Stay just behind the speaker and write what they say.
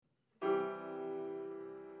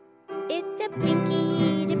It's a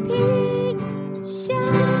Pinky the Pig show.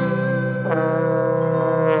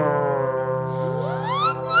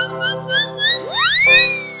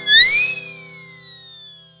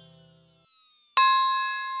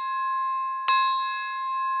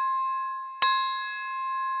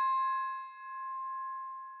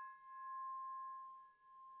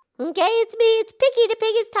 Okay, it's me. It's Pinky the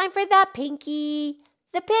Pig. It's time for the Pinky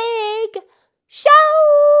the Pig show.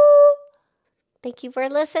 Thank you for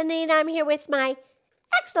listening. I'm here with my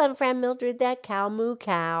excellent friend Mildred the Cow Moo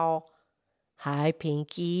Cow. Hi,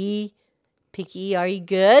 Pinky. Pinky, are you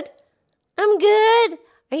good? I'm good.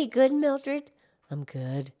 Are you good, Mildred? I'm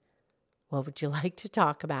good. What would you like to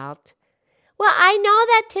talk about? Well, I know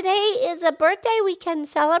that today is a birthday we can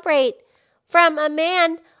celebrate from a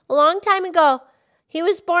man a long time ago. He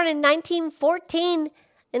was born in 1914,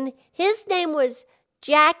 and his name was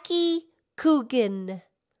Jackie Coogan.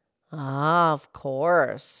 Ah, of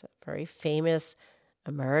course. A very famous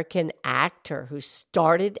American actor who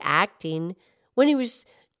started acting when he was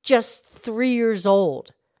just 3 years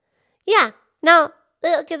old. Yeah, now,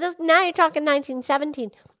 look at this. Now you're talking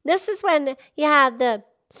 1917. This is when you had the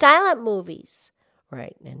silent movies,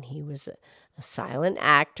 right? And he was a silent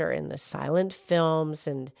actor in the silent films,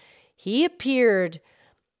 and he appeared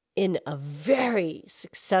in a very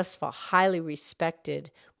successful, highly respected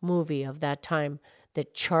movie of that time,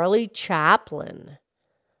 that Charlie Chaplin.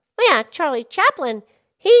 Oh yeah, Charlie Chaplin,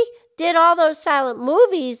 he did all those silent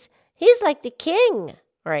movies. He's like the king,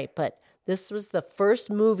 right? But this was the first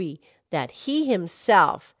movie that he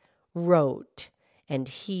himself wrote, and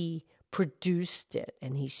he produced it,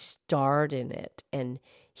 and he starred in it, and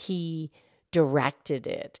he directed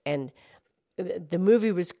it, and the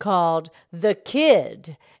movie was called The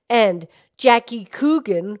Kid, and Jackie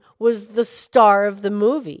Coogan was the star of the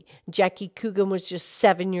movie. Jackie Coogan was just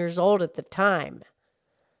 7 years old at the time.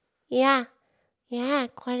 Yeah,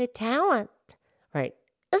 quite a talent. Right.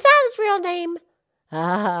 Is that his real name?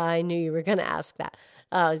 Ah, I knew you were going to ask that.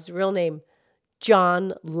 His real name,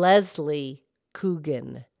 John Leslie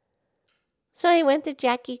Coogan. So he went to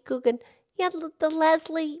Jackie Coogan. Yeah, the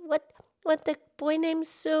Leslie, what the boy named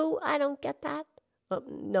Sue? I don't get that.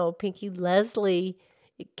 No, Pinky, Leslie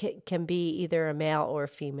can be either a male or a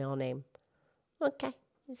female name. Okay,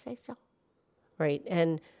 you say so. Right,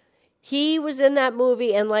 and he was in that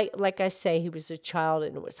movie, and like I say, he was a child,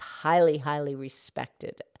 and it was highly, highly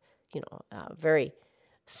respected. You know, a very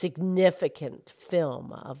significant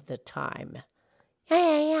film of the time.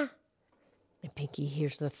 Yeah. And Pinky,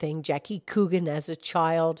 here's the thing. Jackie Coogan, as a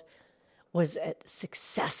child, was a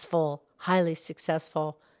successful, highly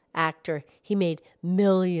successful actor. He made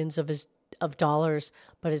millions of dollars,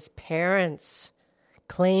 but his parents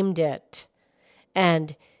claimed it.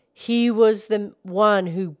 And he was the one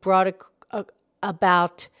who brought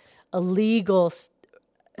about a legal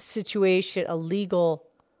situation, a legal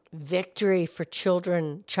victory for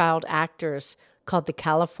child actors called the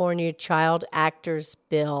California Child Actors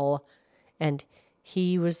Bill. And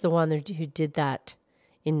he was the one who did that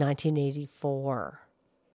in 1984.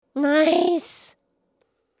 Nice.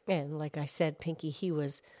 And like I said, Pinky, he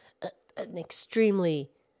was an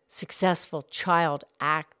extremely successful child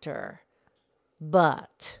actor,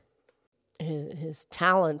 but his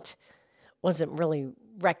talent wasn't really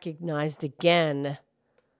recognized again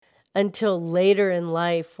until later in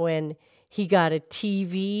life, when he got a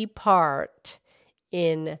TV part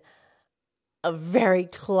in a very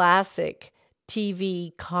classic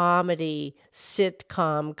TV comedy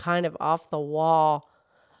sitcom, kind of off the wall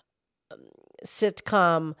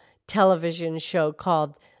sitcom television show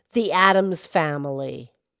called The Addams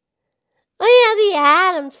Family. Oh yeah, The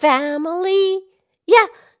Addams Family. Yeah,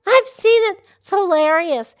 I've seen it. It's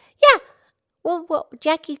hilarious. Yeah. Well,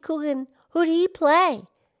 Jackie Coogan, who did he play?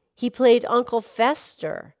 He played Uncle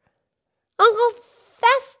Fester. Uncle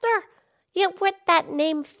Fester. Yeah, with that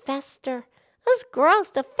name Fester. That's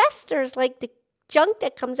gross. The fester is like the junk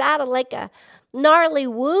that comes out of like a gnarly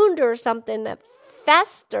wound or something that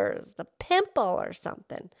festers, the pimple or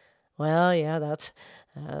something. Well, yeah, that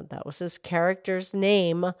was his character's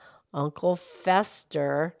name, Uncle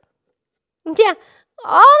Fester. Yeah,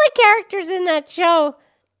 all the characters in that show,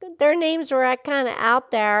 their names were kind of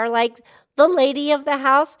out there. Like the lady of the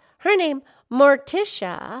house, her name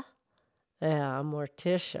Morticia. Yeah,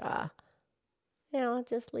 Morticia. Yeah, I'll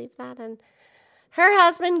just leave that. And her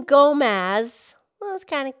husband, Gomez, well, was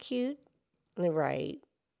kind of cute. Right.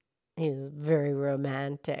 He was very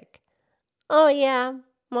romantic. Oh, yeah.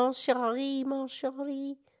 Mon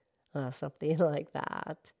chéri. Something like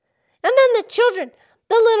that. And then the children.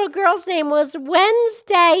 The little girl's name was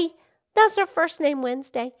Wednesday. That's her first name,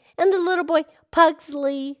 Wednesday. And the little boy,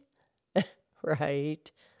 Pugsley. right?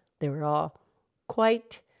 They were all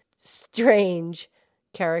quite strange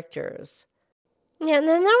characters. Yeah, and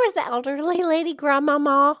then there was the elderly lady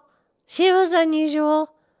grandmama. She was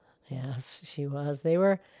unusual. Yes, she was. They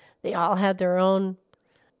all had their own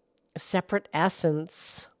separate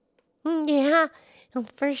essence. Yeah,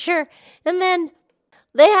 for sure. And then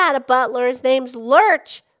they had a butler. His name's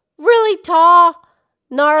Lurch. Really tall,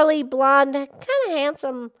 gnarly, blonde, kind of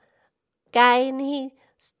handsome guy. And he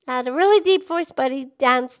had a really deep voice, but he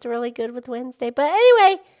danced really good with Wednesday. But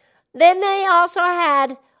anyway, then they also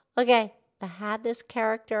had, they had this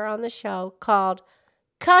character on the show called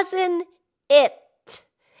Cousin It.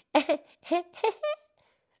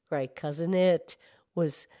 Right, Cousin It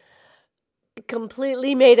was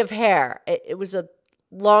completely made of hair. It was a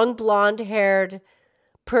long blonde-haired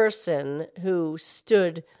person who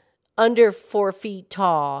stood under 4 feet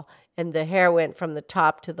tall, and the hair went from the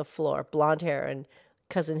top to the floor. Blonde hair, and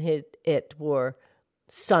Cousin It wore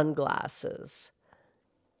sunglasses.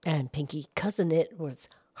 And Pinky, Cousin It was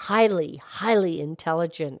highly, highly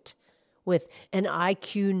intelligent with an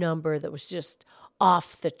IQ number that was just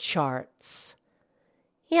off the charts.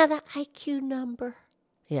 Yeah, the IQ number.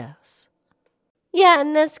 Yes. Yeah,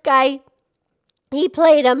 and this guy, he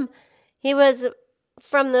played him. He was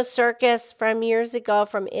from the circus from years ago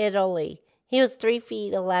from Italy. He was 3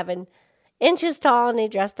 feet 11 inches tall, and he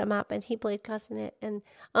dressed him up, and he played Cousin It, and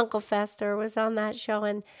Uncle Fester was on that show.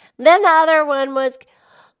 And then the other one was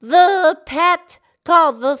the pet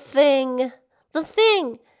called The Thing. The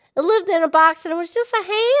Thing. It lived in a box, and it was just a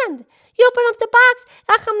hand. You open up the box,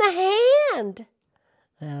 how come the hand?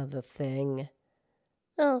 Oh, The Thing.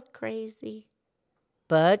 Oh, crazy.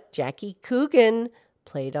 But Jackie Coogan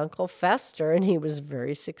played Uncle Fester, and he was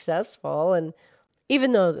very successful. And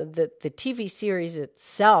even though the TV series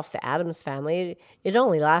itself, The Addams Family, it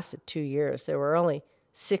only lasted 2 years. There were only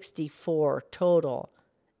 64 total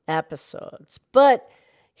episodes. But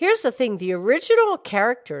here's the thing. The original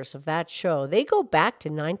characters of that show, they go back to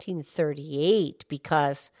 1938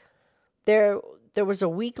 because there was a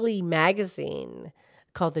weekly magazine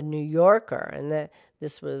called The New Yorker, and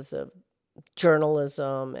this was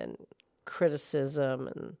journalism and criticism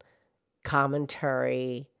and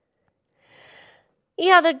commentary.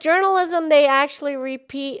 Yeah, the journalism, they actually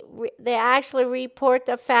report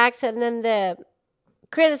the facts, and then the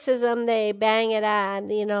criticism, they bang it at,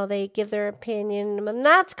 they give their opinion, and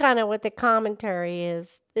that's kind of what the commentary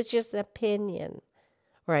is. It's just opinion,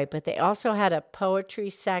 right? But they also had a poetry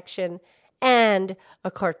section and a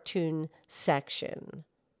cartoon section,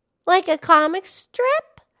 like a comic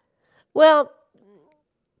strip. Well,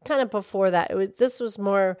 kind of before that, this was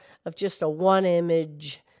more of just a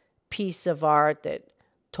one-image piece of art that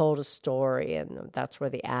told a story, and that's where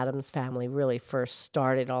the Addams Family really first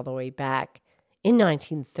started, all the way back in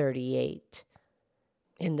 1938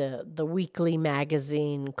 in the weekly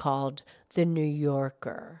magazine called The New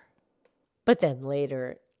Yorker. But then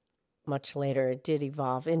much later, it did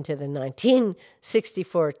evolve into the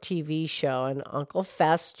 1964 TV show, and Uncle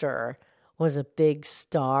Fester was a big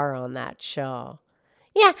star on that show.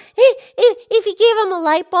 Yeah, if you gave him a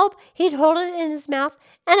light bulb, he'd hold it in his mouth,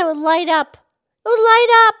 and it would light up. It would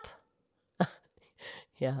light up.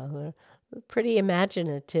 Yeah, a pretty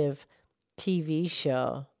imaginative TV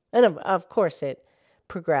show. And of course, it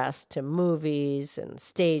progressed to movies and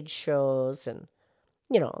stage shows and,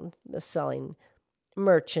 selling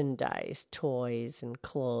merchandise, toys, and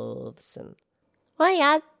clothes. And well,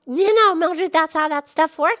 yeah, Mildred, that's how that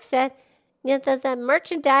stuff works. The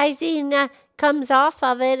merchandising comes off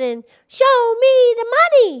of it, and show me the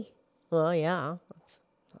money. Well, yeah,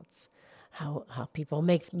 that's how people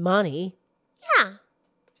make money. Yeah.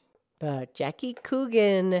 But Jackie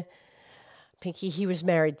Coogan, Pinky, he was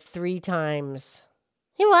married 3 times.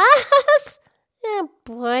 He was? Oh,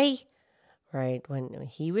 boy. Right, when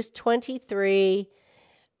he was 23,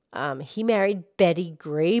 he married Betty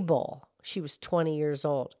Grable. She was 20 years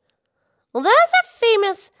old. Well, that's a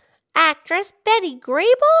famous actress, Betty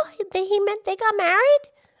Grable. They got married.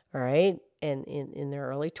 All right, and in their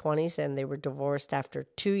early 20s, and they were divorced after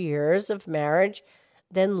 2 years of marriage.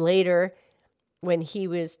 Then later, when he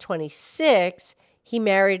was 26, he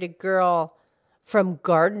married a girl from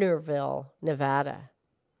Gardnerville, Nevada.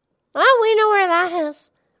 Oh, we know where that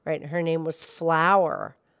is. Right, her name was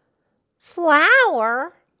Flower.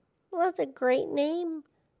 Flower? Well, that's a great name.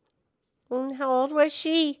 And how old was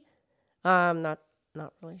she? I'm not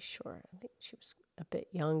really sure. I think she was a bit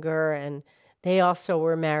younger, and they also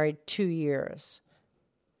were married 2 years.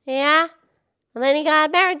 Yeah? And then he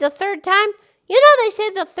got married the 3rd time? They say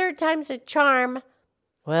the 3rd time's a charm.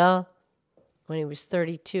 Well, when he was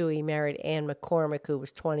 32, he married Anne McCormick, who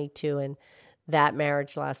was 22, and That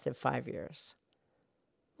marriage lasted 5 years.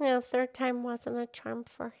 Well, third time wasn't a charm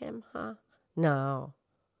for him, huh? No.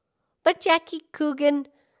 But Jackie Coogan,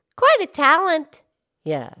 quite a talent.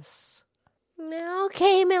 Yes.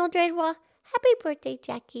 Okay, Mildred. Well, happy birthday,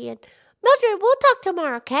 Jackie. And Mildred, we'll talk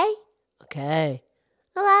tomorrow, okay? Okay.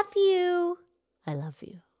 I love you. I love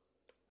you.